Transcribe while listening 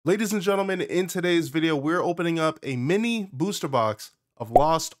Ladies and gentlemen, in today's video, we're opening up a mini booster box of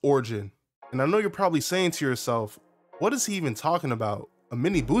Lost Origin. And I know you're probably saying to yourself, what is he even talking about? A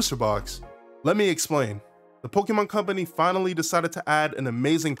mini booster box? Let me explain. The Pokemon Company finally decided to add an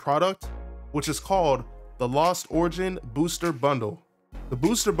amazing product, which is called the Lost Origin Booster Bundle. The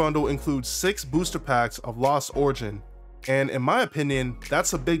Booster Bundle includes 6 booster packs of Lost Origin. And in my opinion,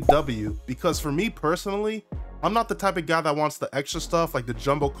 that's a big W, because for me personally, I'm not the type of guy that wants the extra stuff like the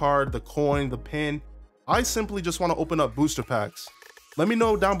jumbo card, the coin, the pin. I simply just want to open up booster packs. Let me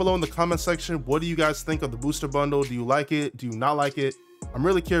know down below in the comment section, what do you guys think of the booster bundle? Do you like it? Do you not like it? I'm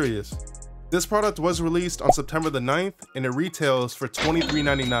really curious. This product was released on September the 9th and it retails for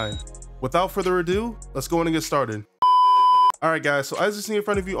 $23.99. Without further ado, let's go in and get started. Alright guys, so as you see in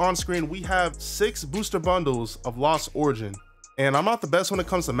front of you on screen, we have 6 booster bundles of Lost Origin. And I'm not the best when it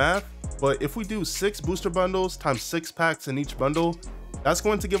comes to math, but if we do 6 booster bundles times 6 packs in each bundle, that's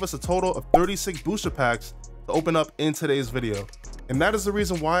going to give us a total of 36 booster packs to open up in today's video. And that is the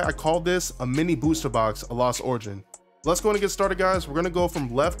reason why I called this a mini booster box of Lost Origin. Let's go and get started, guys. We're going to go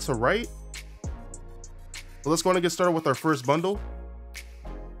from left to right. So let's go and get started with our first bundle.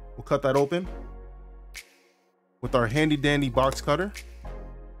 We'll cut that open with our handy dandy box cutter.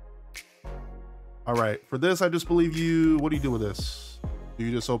 All right, for this, I just believe you, what do you do with this? Do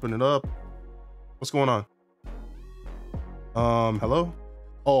you just open it up? What's going on? Hello?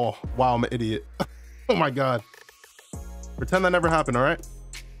 Oh, wow, I'm an idiot. Oh my God. Pretend that never happened, all right?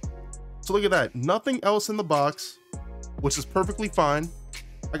 So look at that, nothing else in the box, which is perfectly fine.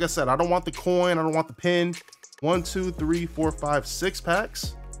 Like I said, I don't want the coin, I don't want the pin. 1, 2, 3, 4, 5, 6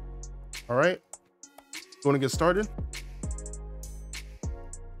 packs. All right, going to get started.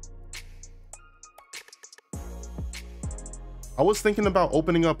 I was thinking about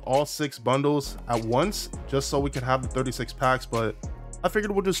opening up all 6 bundles at once, just so we could have the 36 packs, but I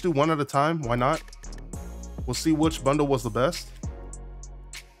figured we'll just do one at a time. Why not? We'll see which bundle was the best.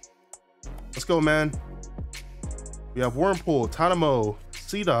 Let's go, man. We have Whirlpool, Tynamo,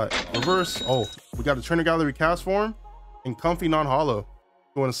 C-Dot, Reverse. Oh, we got a Trainer Gallery cast form and Comfy non-hollow.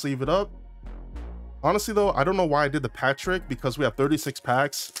 Going to sleeve it up. Honestly though, I don't know why I did the pack trick, because we have 36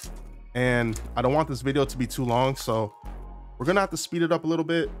 packs and I don't want this video to be too long, so we're gonna have to speed it up a little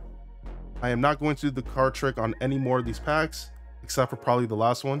bit. I am not going to do the card trick on any more of these packs, except for probably the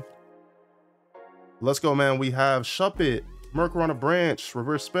last one. Let's go, man. We have Shuppet, Merkur on a Branch,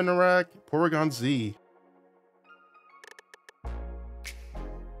 Reverse Spinarak, Porygon Z.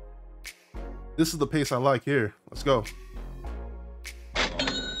 This is the pace I like here. Let's go.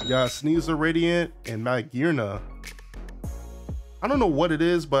 We got Sneasel Radiant and Magirna. I don't know what it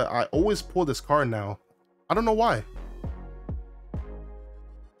is, but I always pull this card now. I don't know why.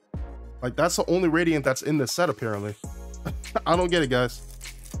 Like, that's the only Radiant that's in this set, apparently. I don't get it, guys.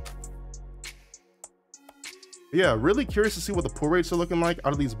 Yeah, really curious to see what the pull rates are looking like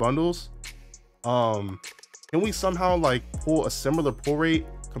out of these bundles. Can we somehow, like, pull a similar pull rate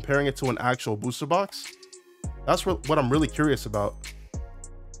comparing it to an actual booster box? That's what I'm really curious about.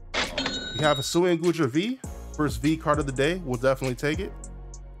 We have a Hisuian Goodra V. First V card of the day. We'll definitely take it.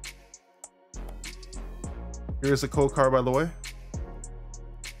 Here's the code card, by the way.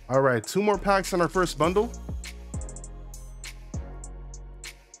 All right, 2 more packs in our first bundle.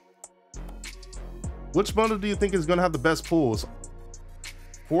 Which bundle do you think is gonna have the best pulls?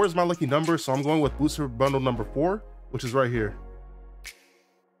 4 is my lucky number, so I'm going with booster bundle number 4, which is right here.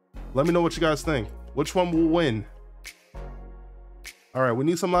 Let me know what you guys think. Which one will win? All right, we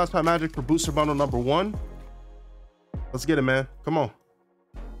need some last pack magic for booster bundle number 1. Let's get it, man. Come on.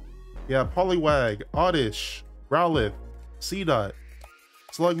 Yeah, Poliwag, Oddish, Growlithe, C-Dot,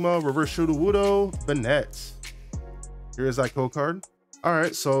 Slugma, Reverse Sudowoodo, Banette. Here's that code card. All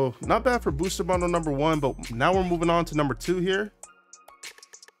right, so not bad for booster bundle number 1, but now we're moving on to number 2 here.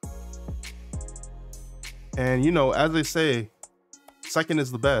 And you know, as they say, second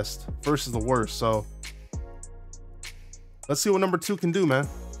is the best, first is the worst. So let's see what number 2 can do, man.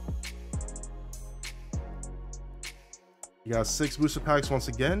 You got 6 booster packs once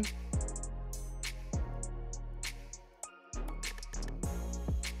again.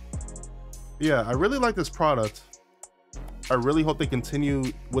 Yeah, I really like this product. I really hope they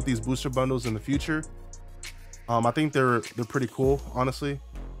continue with these booster bundles in the future. I think they're pretty cool, honestly,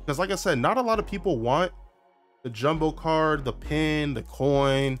 because like I said, not a lot of people want the jumbo card, the pin, the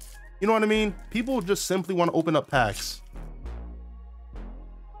coin. You know what I mean? People just simply want to open up packs.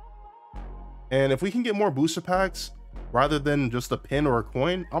 And if we can get more booster packs rather than just a pin or a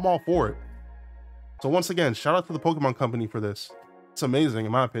coin, I'm all for it. So once again, shout out to the Pokemon Company for this. It's amazing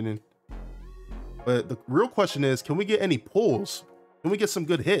in my opinion. But the real question is, can we get any pulls? Can we get some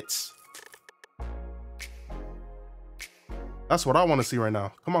good hits? That's what I want to see right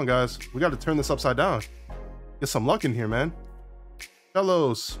now. Come on, guys. We got to turn this upside down. Get some luck in here, man.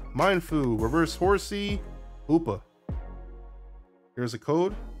 Fellows, Mindfu, Reverse Horsey, Hoopa. Here's a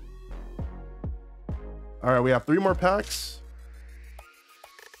code. All right, we have 3 more packs.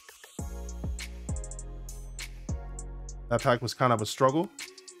 That pack was kind of a struggle.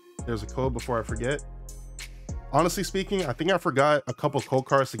 There's a code before I forget. Honestly speaking, I think I forgot a couple code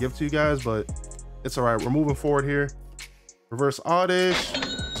cards to give to you guys, but it's all right. We're moving forward here. Reverse Oddish,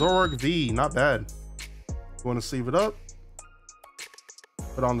 Zoroark V, not bad. You want to sleeve it up,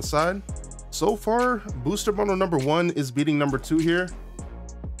 put it on the side. So far, booster bundle number 1 is beating number 2 here,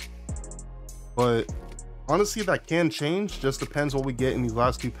 but honestly, that can change. Just depends what we get in these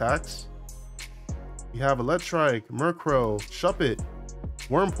last 2 packs. You have Electrike, Murkrow, Shuppet,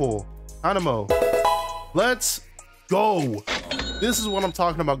 Wurmple, Animo. Let's go. This is what I'm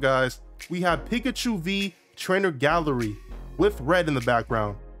talking about, guys. We have Pikachu V Trainer Gallery with red in the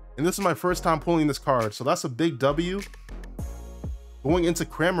background. And this is my first time pulling this card, so that's a big W. Going into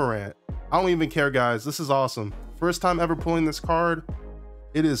Cramorant. I don't even care, guys. This is awesome. First time ever pulling this card.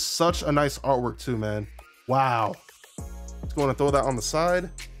 It is such a nice artwork too, man. Wow. Just going to throw that on the side.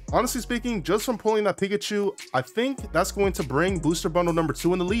 Honestly speaking, just from pulling that Pikachu, I think that's going to bring booster bundle number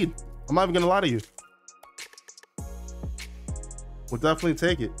 2 in the lead. I'm not even gonna lie to you. We'll definitely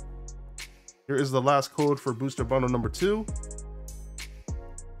take it. Here is the last code for booster bundle number 2.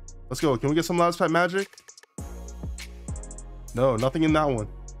 Let's go. Can we get some last pack magic? No, nothing in that one.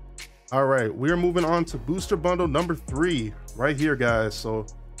 All right, we are moving on to booster bundle number 3 right here, guys. So,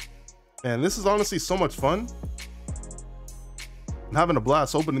 man, this is honestly so much fun. I'm having a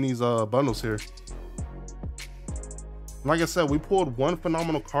blast opening these bundles here. And like I said, we pulled 1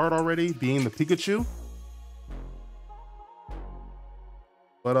 phenomenal card already, being the Pikachu.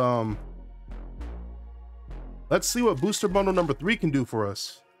 But let's see what booster bundle number 3 can do for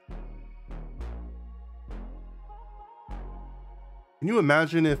us. Can you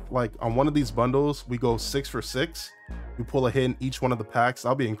imagine if, like, on one of these bundles we go 6 for 6? We pull a hit in each one of the packs.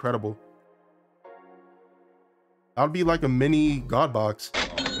 That'll be incredible. That would be like a mini God box.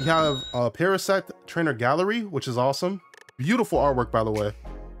 We have Parasect Trainer Gallery, which is awesome. Beautiful artwork, by the way.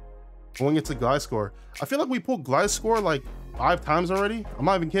 Going into Gliscor. I feel like we pulled Gliscor like 5 times already. I'm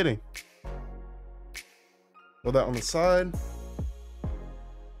not even kidding. Throw that on the side.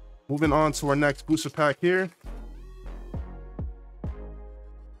 Moving on to our next booster pack here.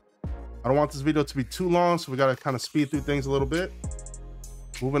 I don't want this video to be too long, so we got to kind of speed through things a little bit.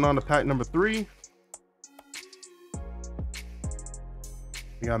 Moving on to pack number 3.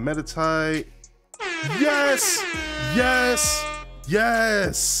 We got Meditite. Yes! Yes!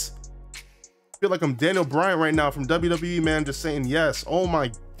 Yes! I feel like I'm Daniel Bryan right now from WWE, man, just saying yes. Oh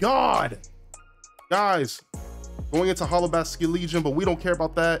my God! Guys, going into Holobasket Legion, but we don't care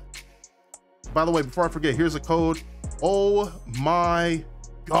about that. By the way, before I forget, here's a code. Oh my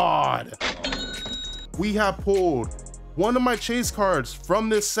God. We have pulled one of my chase cards from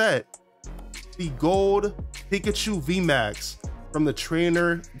this set, the gold Pikachu VMAX from the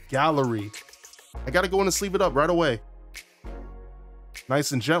Trainer Gallery. I gotta go in and sleeve it up right away.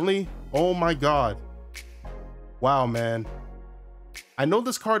 Nice and gently. Oh my God. Wow, man. I know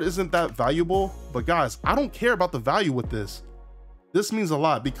this card isn't that valuable, but guys, I don't care about the value with this. This means a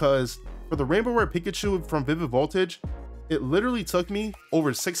lot because for the Rainbow Rare Pikachu from Vivid Voltage, it literally took me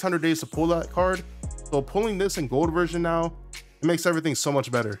over 600 days to pull that card. So pulling this in gold version now, it makes everything so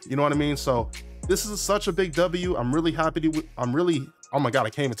much better. You know what I mean? So this is such a big W. I'm really happy to, oh my God, I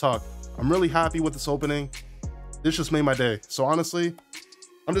can't even talk. I'm really happy with this opening. This just made my day. So honestly,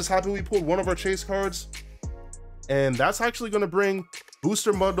 I'm just happy we pulled one of our chase cards. And that's actually gonna bring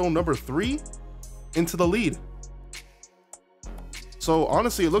booster bundle number 3 into the lead. So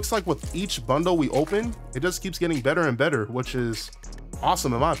honestly, it looks like with each bundle we open, it just keeps getting better and better, which is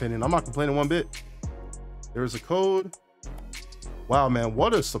awesome in my opinion. I'm not complaining one bit. There's a code. Wow, man,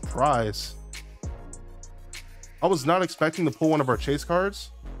 what a surprise. I was not expecting to pull one of our chase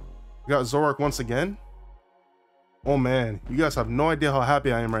cards. We got Zoroark once again. Oh man, you guys have no idea how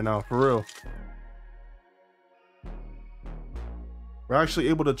happy I am right now, for real. We're actually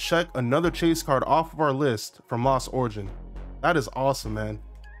able to check another chase card off of our list from Lost Origin. That is awesome, man.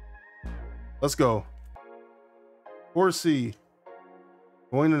 Let's go. Horsey.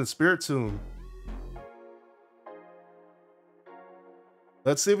 Going into Spirit Tomb.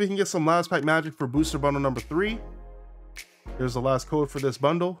 Let's see if we can get some last pack magic for booster bundle number 3. Here's the last code for this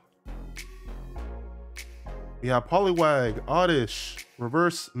bundle. We have Poliwag, Oddish,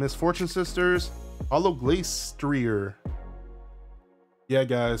 Reverse Misfortune Sisters, Hollow Glastrier. Yeah,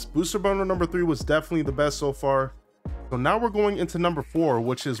 guys, booster bundle number 3 was definitely the best so far. So now we're going into number 4,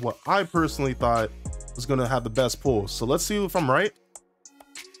 which is what I personally thought was going to have the best pull. So let's see if I'm right.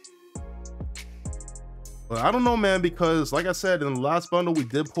 But I don't know, man, because like I said, in the last bundle, we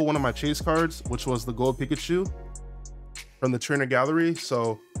did pull one of my chase cards, which was the gold Pikachu from the trainer gallery.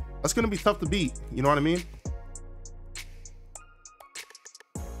 So that's going to be tough to beat. You know what I mean?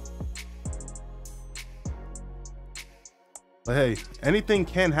 But hey, anything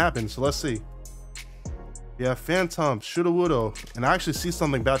can happen. So let's see. Yeah, Phantom, Shoulda and I actually see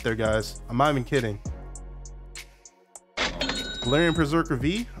something back there, guys. I'm not even kidding. Galarian Berserker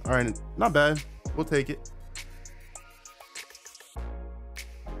V. All right, not bad. We'll take it.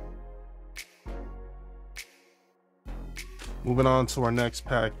 Moving on to our next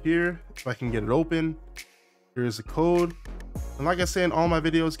pack here. If I can get it open. Here's the code. And like I say in all my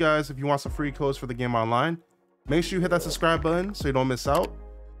videos, guys, if you want some free codes for the game online, make sure you hit that subscribe button so you don't miss out.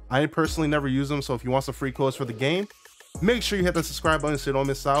 I personally never use them, so if you want some free codes for the game, make sure you hit that subscribe button so you don't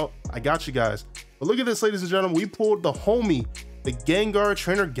miss out. I got you guys. But look at this, ladies and gentlemen. We pulled the homie, the Gengar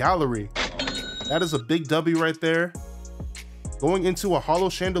Trainer Gallery. That is a big W right there. Going into a Hollow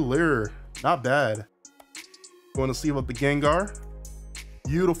Chandelier. Not bad. Going to sleeve up the Gengar.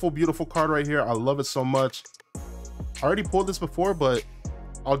 Beautiful, beautiful card right here. I love it so much. I already pulled this before, but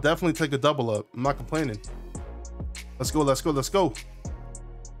I'll definitely take a double up. I'm not complaining. Let's go, let's go, let's go.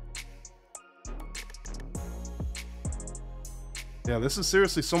 Yeah, this is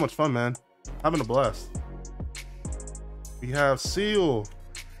seriously so much fun, man. Having a blast. We have Seal,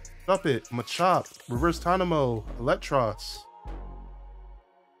 Shuppet, Machop, Reverse Tynamo, Electros.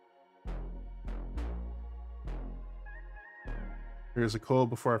 Here's a code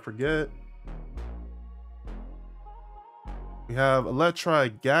before I forget. We have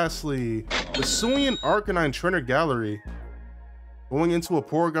Electrike, Ghastly, Hisuian Arcanine Trainer Gallery. Going into a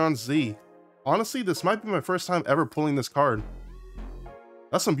Porygon Z. Honestly, this might be my first time ever pulling this card.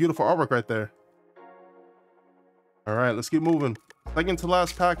 That's some beautiful artwork right there. All right, let's keep moving. Second to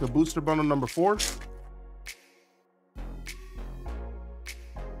last pack of booster bundle number 4.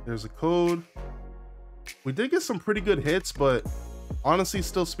 There's a code. We did get some pretty good hits, but honestly,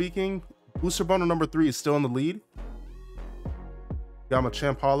 still speaking, booster bundle number 3 is still in the lead. Got my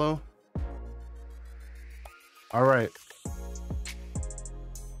Champ Hollow. All right.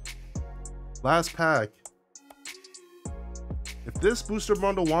 Last pack. If this booster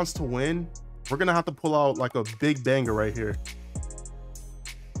bundle wants to win, we're gonna have to pull out like a big banger right here.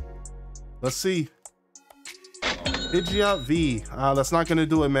 Let's see. Pidgeot V. That's not gonna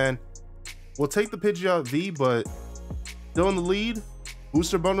do it, man. We'll take the Pidgeot V, but still in the lead.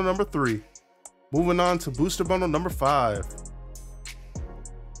 Booster bundle number 3. Moving on to booster bundle number 5.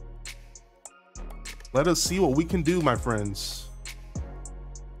 Let us see what we can do, my friends.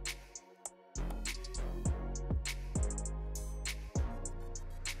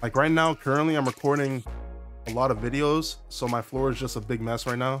 Like right now, currently I'm recording a lot of videos, so my floor is just a big mess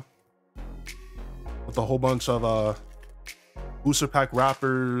right now. With a whole bunch of booster pack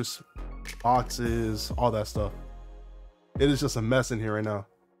wrappers, boxes, all that stuff. It is just a mess in here right now.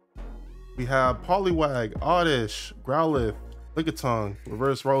 We have Poliwag, Oddish, Growlithe, Lickitung,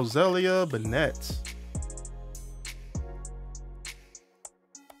 Reverse Roselia, Banette.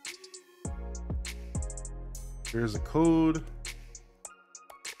 Here's a code.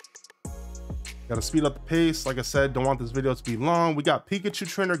 Gotta speed up the pace. Like I said, don't want this video to be long. We got Pikachu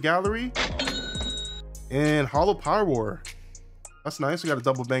Trainer Gallery and Hollow Power War. That's nice. We got a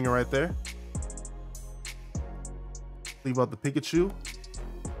double banger right there. Leave out the Pikachu.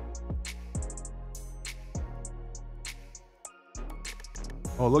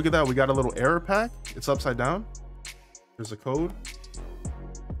 Oh, look at that. We got a little error pack. It's upside down. There's a code.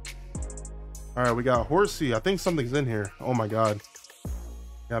 All right, we got Horsey. I think something's in here. Oh my God.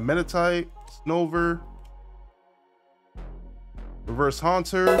 Got Meditite, Snover, Reverse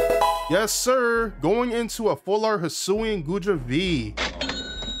Haunter. Yes, sir. Going into a full art Hisuian Gudra V.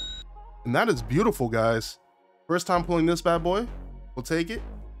 And that is beautiful, guys. First time pulling this bad boy. We'll take it.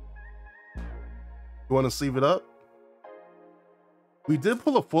 You want to sleeve it up? We did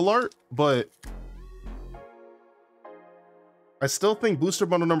pull a full art, but I still think booster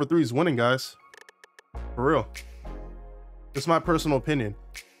bundle number 3 is winning, guys. For real. It's my personal opinion.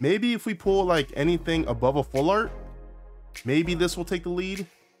 Maybe if we pull like anything above a full art, maybe this will take the lead,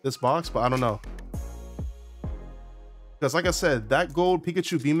 this box, but I don't know. Because like I said, that gold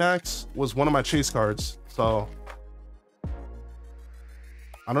Pikachu VMAX was one of my chase cards. So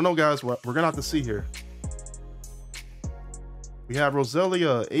I don't know, guys. We're gonna have to see here. We have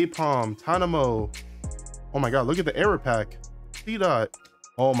Roselia, Apom, Tynamo. Oh my God, look at the error pack. T-Dot.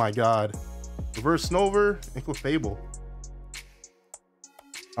 Oh my god. Reverse Snover and Clefable.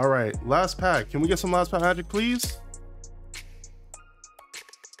 All right, last pack. Can we get some last pack magic, please?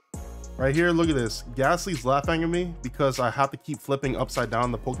 Right here, look at this. Ghastly's laughing at me because I have to keep flipping upside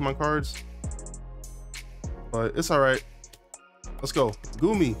down the Pokemon cards. But it's all right. Let's go.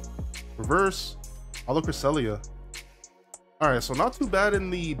 Goomy. Reverse. Holo Cresselia. All right, so not too bad in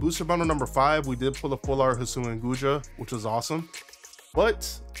the booster bundle number 5. We did pull a full art Hisuian Guja, which was awesome.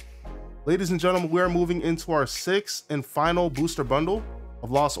 But, ladies and gentlemen, we are moving into our 6th and final booster bundle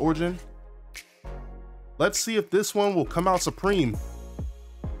of Lost Origin. Let's see if this one will come out supreme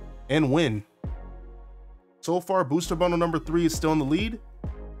and win. So far, booster bundle number 3 is still in the lead.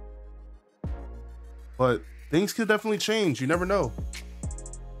 But things could definitely change. You never know.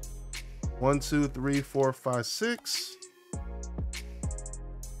 1, 2, 3, 4, 5, 6.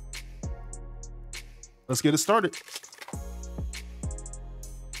 Let's get it started.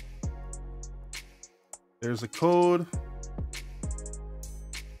 There's a code.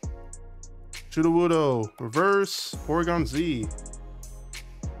 Chudawudo, reverse, Porygon Z.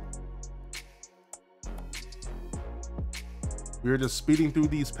 We're just speeding through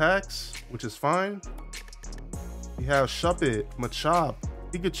these packs, which is fine. We have Shuppet, Machop,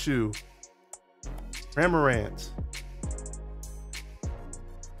 Pikachu, Cramorant.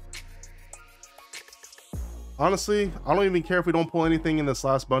 Honestly, I don't even care if we don't pull anything in this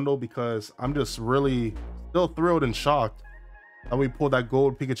last bundle because I'm just really still thrilled and shocked that we pulled that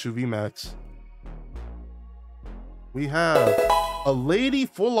gold Pikachu VMAX. We have a lady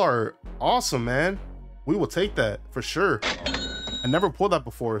full art. Awesome, man. We will take that for sure. I never pulled that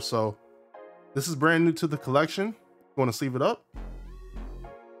before, so this is brand new to the collection. You want to sleeve it up?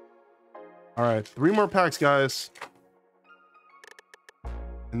 All right, 3 more packs, guys.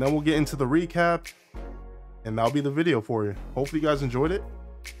 And then we'll get into the recap. And that'll be the video for you. Hopefully you guys enjoyed it.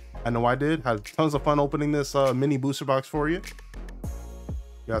 I know I did. Had tons of fun opening this mini booster box for you.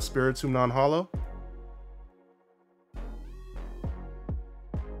 You got Spiritomb non-holo.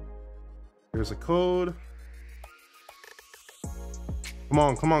 Here's a code. Come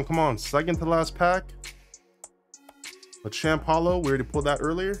on, come on, come on. Second to last pack. A Champ Holo. We already pulled that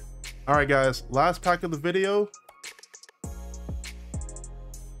earlier. All right, guys. Last pack of the video.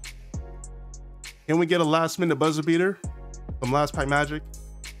 Can we get a last minute buzzer beater? Some last pack magic.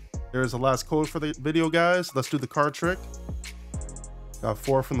 There's a last code for the video, guys. Let's do the card trick. Got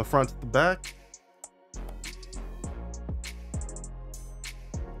 4 from the front to the back.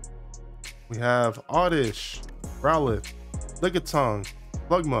 We have Oddish, Growlithe, Lickitung,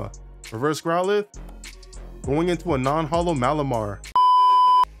 Slugma, Reverse Growlithe, going into a non-holo Malamar.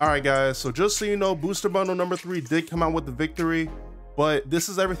 All right, guys. So just so you know, booster bundle number 3 did come out with the victory. But this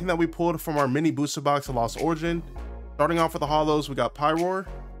is everything that we pulled from our mini booster box of Lost Origin. Starting off with the holos, we got Pyroar,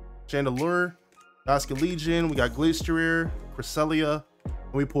 Chandelure, Basculegion, we got Glacier, Cresselia,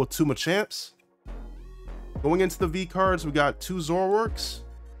 and we pulled 2 Machamps. Going into the V cards, we got 2 Zoroarks,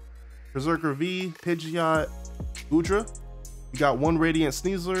 Berserker V, Pidgeot, Goodra. We got 1 Radiant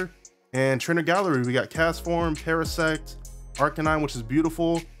Sneasler, and Trainer Gallery, we got Castform, Parasect, Arcanine, which is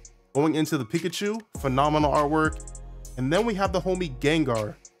beautiful. Going into the Pikachu, phenomenal artwork. And then we have the homie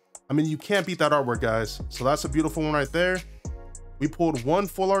Gengar. I mean, you can't beat that artwork, guys. So that's a beautiful one right there. We pulled 1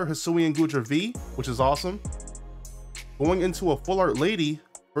 full art Hisuian Guja V, which is awesome. Going into a full art lady,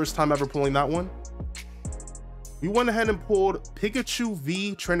 first time ever pulling that one. We went ahead and pulled Pikachu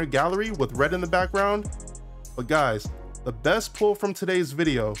V Trainer Gallery with red in the background. But guys, the best pull from today's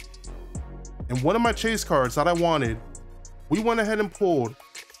video, and one of my chase cards that I wanted, we went ahead and pulled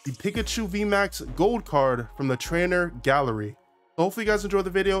the Pikachu VMAX gold card from the Trainer Gallery. So hopefully you guys enjoyed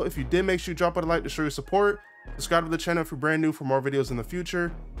the video. If you did, make sure you drop a like to show your support. Subscribe to the channel if you're brand new for more videos in the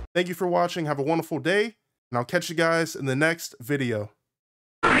future. Thank you for watching. Have a wonderful day, and I'll catch you guys in the next video.